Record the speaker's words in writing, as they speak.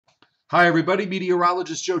Hi, everybody.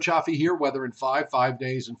 Meteorologist Joe Cioffi here. Weather in 5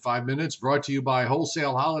 days in 5 minutes. Brought to you by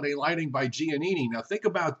Wholesale Holiday Lighting by Giannini. Now, think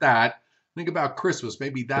about that. Think about Christmas.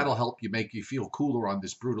 Maybe that'll help you make you feel cooler on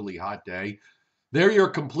this brutally hot day. They're your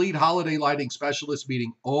complete holiday lighting specialist,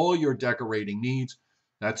 meeting all your decorating needs.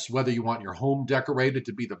 That's whether you want your home decorated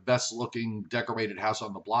to be the best looking decorated house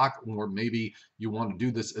on the block, or maybe you want to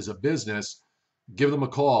do this as a business. Give them a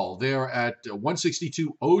call. They're at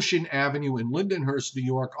 162 Ocean Avenue in Lindenhurst, New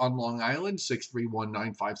York on Long Island.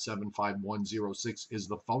 631-957-5106 is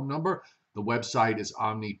the phone number. The website is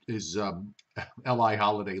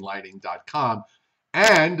liholidaylighting.com.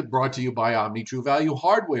 And brought to you by Omni True Value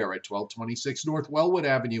Hardware at 1226 North Wellwood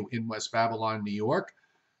Avenue in West Babylon, New York.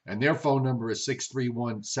 And their phone number is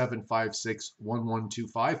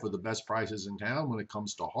 631-756-1125 for the best prices in town when it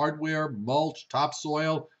comes to hardware, mulch,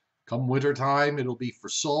 topsoil. Come wintertime, it'll be for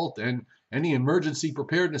salt and any emergency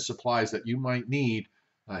preparedness supplies that you might need.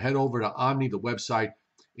 Head over to Omni. The website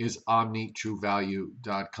is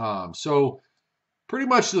omnitruevalue.com. So pretty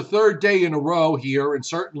much the third day in a row here, and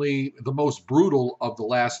certainly the most brutal of the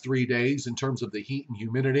last 3 days in terms of the heat and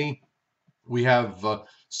humidity. We have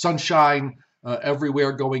sunshine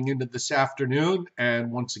everywhere going into this afternoon. And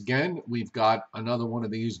once again, we've got another one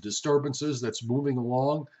of these disturbances that's moving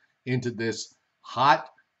along into this hot,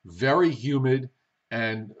 very humid,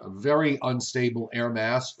 and very unstable air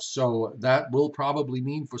mass. So that will probably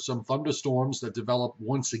mean for some thunderstorms that develop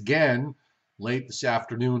once again late this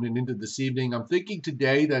afternoon and into this evening. I'm thinking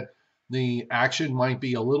today that the action might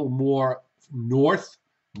be a little more north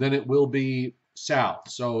than it will be south.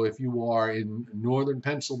 So if you are in northern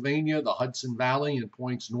Pennsylvania, the Hudson Valley, and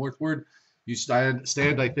points northward, you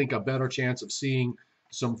stand, I think, a better chance of seeing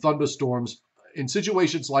some thunderstorms. In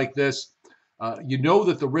situations like this, you know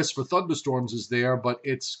that the risk for thunderstorms is there, but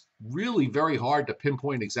it's really very hard to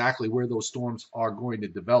pinpoint exactly where those storms are going to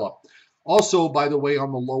develop. Also, by the way,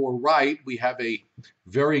 on the lower right, we have a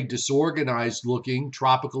very disorganized looking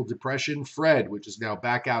tropical depression, Fred, which is now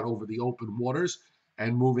back out over the open waters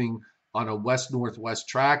and moving on a west-northwest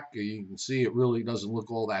track. You can see it really doesn't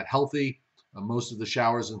look all that healthy. Most of the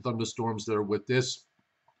showers and thunderstorms that are with this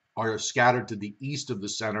are scattered to the east of the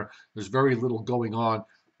center. There's very little going on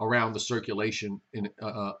around the circulation in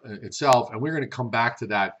itself, and we're going to come back to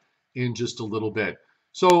that in just a little bit.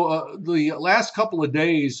 So the last couple of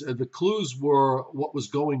days, the clues were what was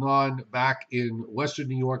going on back in western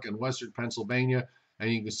New York and western Pennsylvania,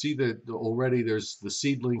 and you can see that already there's the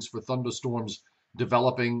seedlings for thunderstorms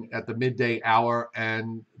developing at the midday hour,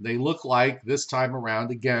 and they look like this time around,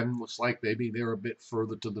 again, looks like maybe they're a bit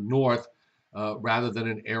further to the north, rather than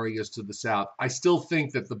in areas to the south. I still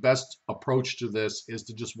think that the best approach to this is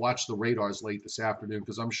to just watch the radars late this afternoon,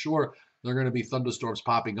 because I'm sure there are going to be thunderstorms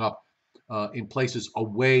popping up in places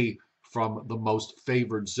away from the most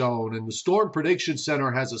favored zone. And the Storm Prediction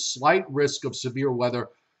Center has a slight risk of severe weather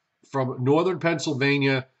from northern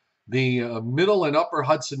Pennsylvania, the middle and upper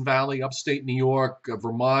Hudson Valley, upstate New York,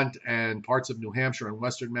 Vermont, and parts of New Hampshire and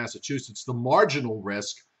western Massachusetts. The marginal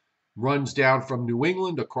risk runs down from New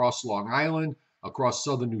England, across Long Island, across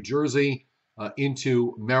southern New Jersey,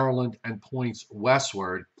 into Maryland, and points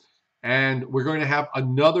westward. And we're going to have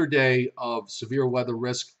another day of severe weather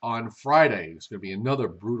risk on Friday. It's going to be another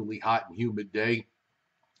brutally hot and humid day.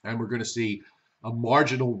 And we're going to see a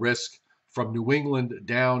marginal risk from New England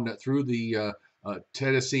down through the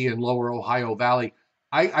Tennessee and lower Ohio Valley.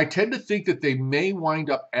 I tend to think that they may wind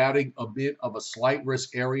up adding a bit of a slight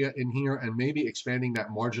risk area in here and maybe expanding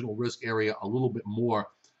that marginal risk area a little bit more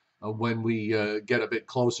when we get a bit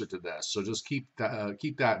closer to this. So just keep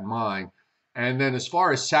that in mind. And then as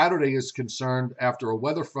far as Saturday is concerned, after a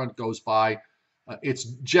weather front goes by, it's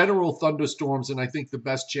general thunderstorms, and I think the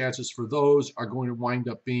best chances for those are going to wind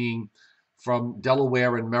up being from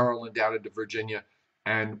Delaware and Maryland down into Virginia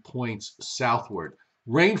and points southward.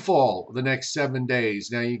 Rainfall the next 7 days.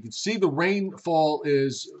 Now you can see the rainfall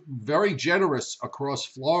is very generous across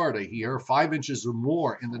Florida here, 5 inches or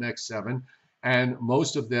more in the next 7. And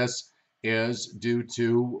most of this is due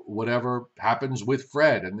to whatever happens with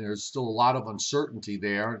Fred. And there's still a lot of uncertainty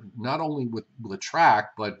there, not only with the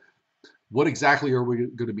track, but what exactly are we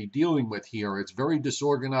going to be dealing with here? It's very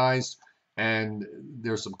disorganized, and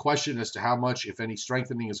there's some question as to how much, if any,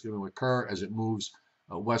 strengthening is going to occur as it moves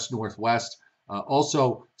west-northwest.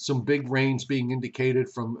 Also, some big rains being indicated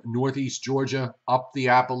from northeast Georgia up the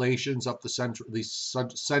Appalachians, up the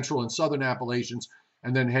central and southern Appalachians,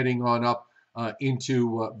 and then heading on up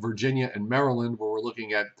into Virginia and Maryland, where we're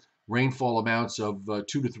looking at rainfall amounts of 2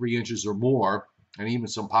 to 3 inches or more, and even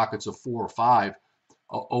some pockets of 4 or 5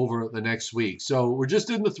 over the next week. So we're just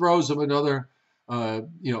in the throes of another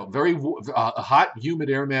very hot, humid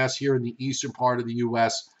air mass here in the eastern part of the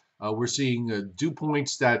U.S. We're seeing dew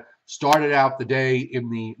points that started out the day in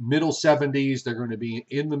the middle 70s. They're going to be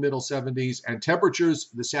in the middle 70s, and temperatures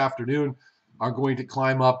this afternoon are going to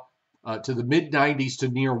climb up to the mid 90s to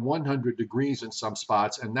near 100 degrees in some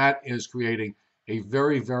spots, and that is creating a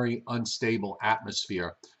very, very unstable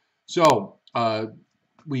atmosphere. So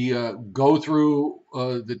we go through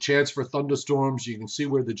the chance for thunderstorms. You can see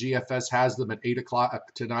where the GFS has them at 8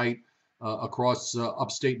 o'clock tonight across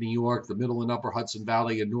upstate New York, the middle and upper Hudson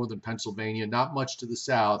Valley, and northern Pennsylvania. Not much to the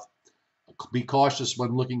south. Be cautious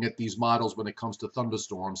when looking at these models when it comes to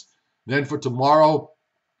thunderstorms. Then for tomorrow,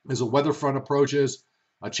 as a weather front approaches,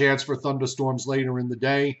 a chance for thunderstorms later in the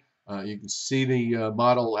day. You can see the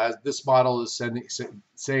model this model is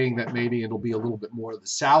saying that maybe it'll be a little bit more of the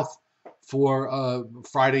south for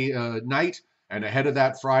Friday night, and ahead of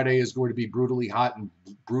that, Friday is going to be brutally hot and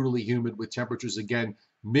brutally humid with temperatures again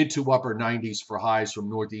mid to upper 90s for highs from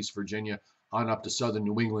Northeast Virginia on up to southern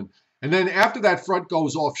New England. And then after that front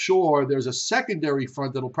goes offshore, there's a secondary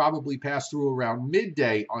front that'll probably pass through around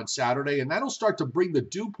midday on Saturday, and that'll start to bring the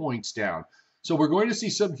dew points down. So we're going to see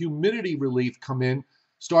some humidity relief come in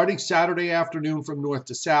starting Saturday afternoon from north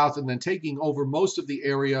to south, and then taking over most of the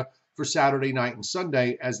area for Saturday night and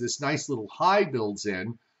Sunday as this nice little high builds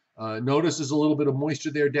in. Notice there's a little bit of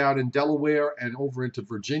moisture there down in Delaware and over into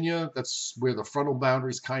Virginia. That's where the frontal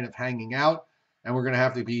boundary is kind of hanging out, and we're going to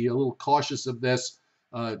have to be a little cautious of this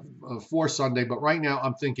for Sunday. But right now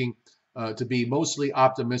I'm thinking to be mostly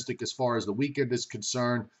optimistic as far as the weekend is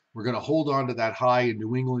concerned. We're going to hold on to that high in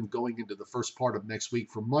New England going into the first part of next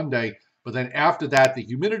week for Monday. But then after that, the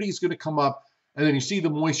humidity is going to come up, and then you see the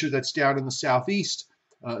moisture that's down in the southeast.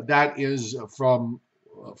 That is from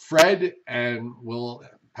Fred, and we'll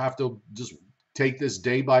have to just take this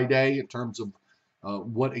day by day in terms of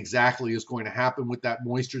what exactly is going to happen with that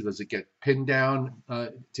moisture. Does it get pinned down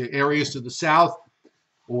to areas to the south,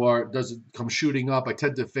 or does it come shooting up? I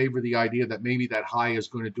tend to favor the idea that maybe that high is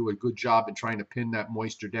going to do a good job in trying to pin that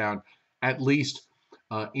moisture down at least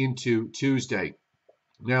into Tuesday.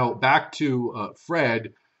 Now, back to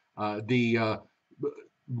Fred, the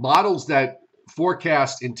models that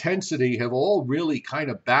forecast intensity have all really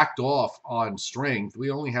kind of backed off on strength.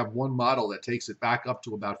 We only have one model that takes it back up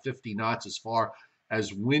to about 50 knots as far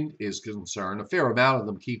as wind is concerned. A fair amount of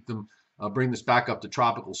them bring this back up to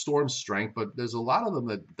tropical storm strength, but there's a lot of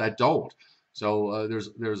them that don't. So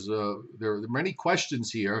there are many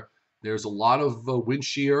questions here. There's a lot of wind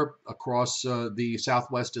shear across the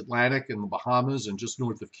southwest Atlantic and the Bahamas and just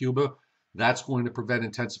north of Cuba. That's going to prevent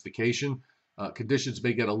intensification. Conditions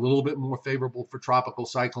may get a little bit more favorable for tropical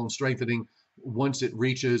cyclone strengthening once it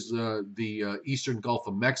reaches the eastern Gulf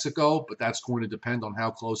of Mexico, but that's going to depend on how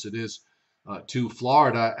close it is to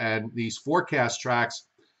Florida. And these forecast tracks,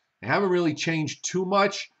 they haven't really changed too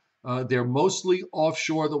much. They're mostly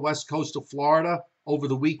offshore the west coast of Florida over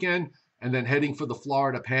the weekend, and then heading for the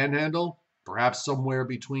Florida Panhandle, perhaps somewhere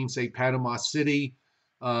between, say, Panama City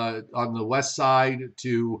on the west side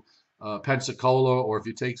to Pensacola, or if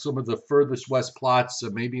you take some of the furthest west plots,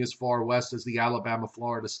 maybe as far west as the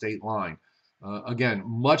Alabama-Florida state line. Again,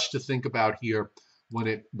 much to think about here when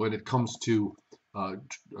it comes to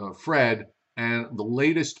Fred, and the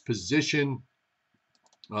latest position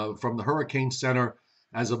from the Hurricane Center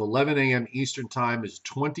as of 11 a.m. Eastern Time is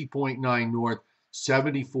 20.9 north,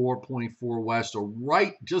 74.4 west, or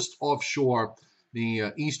right just offshore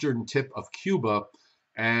the eastern tip of Cuba,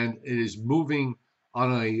 and it is moving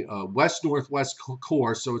on a west-northwest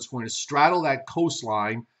course, so it's going to straddle that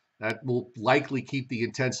coastline. That will likely keep the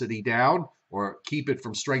intensity down or keep it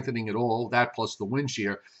from strengthening at all, that plus the wind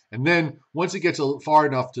shear. And then once it gets far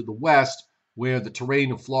enough to the west, where the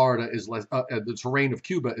terrain of Florida is less, the terrain of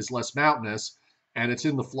Cuba is less mountainous, and it's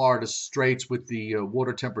in the Florida Straits with the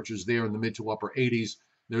water temperatures there in the mid to upper 80s,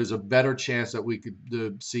 there's a better chance that we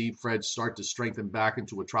could see Fred start to strengthen back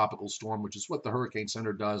into a tropical storm, which is what the Hurricane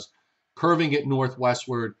Center does, curving it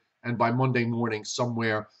northwestward, and by Monday morning,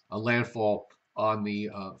 somewhere a landfall on the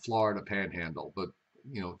Florida Panhandle. But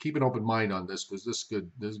keep an open mind on this, because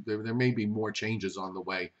there may be more changes on the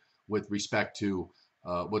way with respect to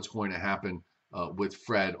what's going to happen with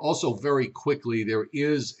Fred. Also, very quickly, there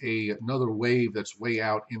is another wave that's way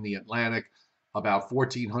out in the Atlantic, about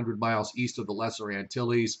 1,400 miles east of the Lesser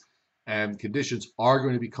Antilles, and conditions are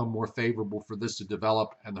going to become more favorable for this to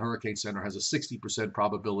develop, and the Hurricane Center has a 60%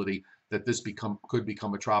 probability that this could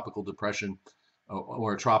become a tropical depression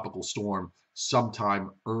or a tropical storm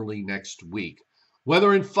sometime early next week.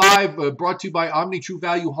 Weather in 5, brought to you by Omni True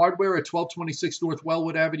Value Hardware at 1226 North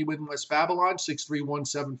Wellwood Avenue in West Babylon,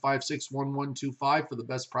 631-756-1125 for the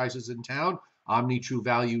best prices in town.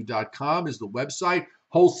 OmniTrueValue.com is the website.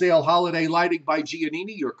 Wholesale Holiday Lighting by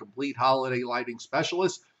Giannini, your complete holiday lighting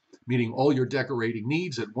specialist, meeting all your decorating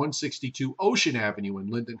needs at 162 Ocean Avenue in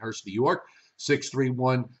Lindenhurst, New York.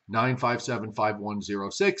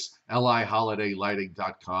 631-957-5106,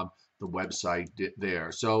 liholidaylighting.com, the website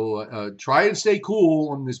there. So try and stay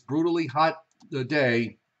cool on this brutally hot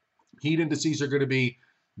day. Heat indices are going to be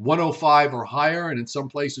 105 or higher, and in some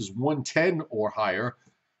places 110 or higher.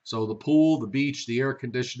 So the pool, the beach, the air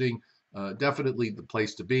conditioning, definitely the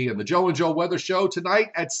place to be. And the Joe and Joe Weather Show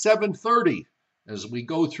tonight at 7:30 as we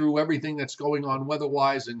go through everything that's going on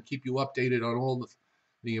weather-wise and keep you updated on all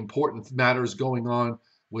the important matters going on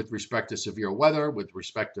with respect to severe weather, with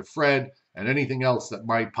respect to Fred, and anything else that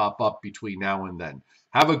might pop up between now and then.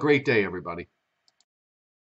 Have a great day, everybody.